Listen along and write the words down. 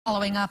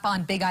Following up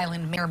on Big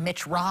Island Mayor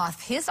Mitch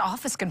Roth, his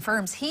office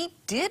confirms he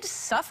did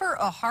suffer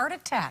a heart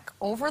attack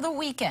over the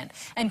weekend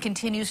and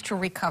continues to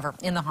recover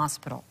in the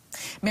hospital.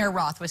 Mayor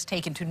Roth was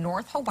taken to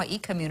North Hawaii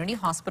Community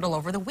Hospital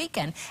over the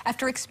weekend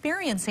after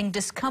experiencing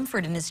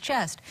discomfort in his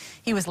chest.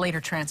 He was later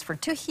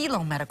transferred to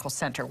Hilo Medical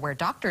Center, where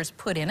doctors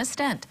put in a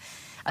stent.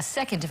 A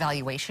second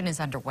evaluation is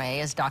underway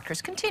as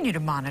doctors continue to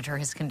monitor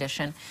his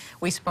condition.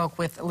 We spoke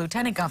with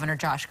Lieutenant Governor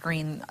Josh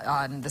Green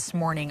this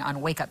morning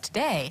on Wake Up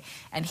Today,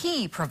 and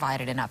he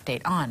provided an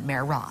update on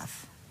Mayor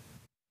Roth.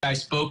 I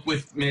spoke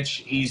with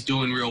Mitch. He's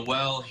doing real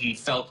well. He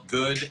felt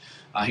good.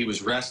 He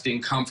was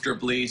resting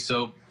comfortably.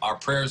 So our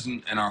prayers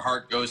and our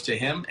heart goes to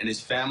him and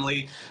his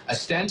family. A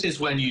stent is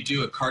when you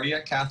do a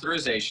cardiac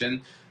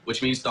catheterization,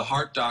 which means the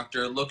heart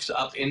doctor looks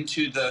up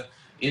into the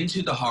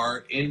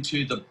heart,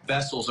 into the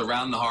vessels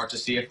around the heart to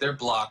see if they're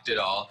blocked at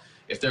all.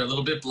 If they're a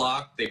little bit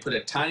blocked, they put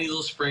a tiny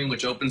little spring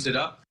which opens it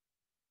up.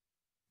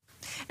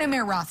 Now,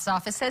 Mayor Roth's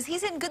office says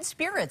he's in good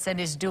spirits and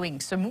is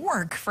doing some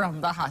work from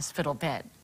the hospital bed.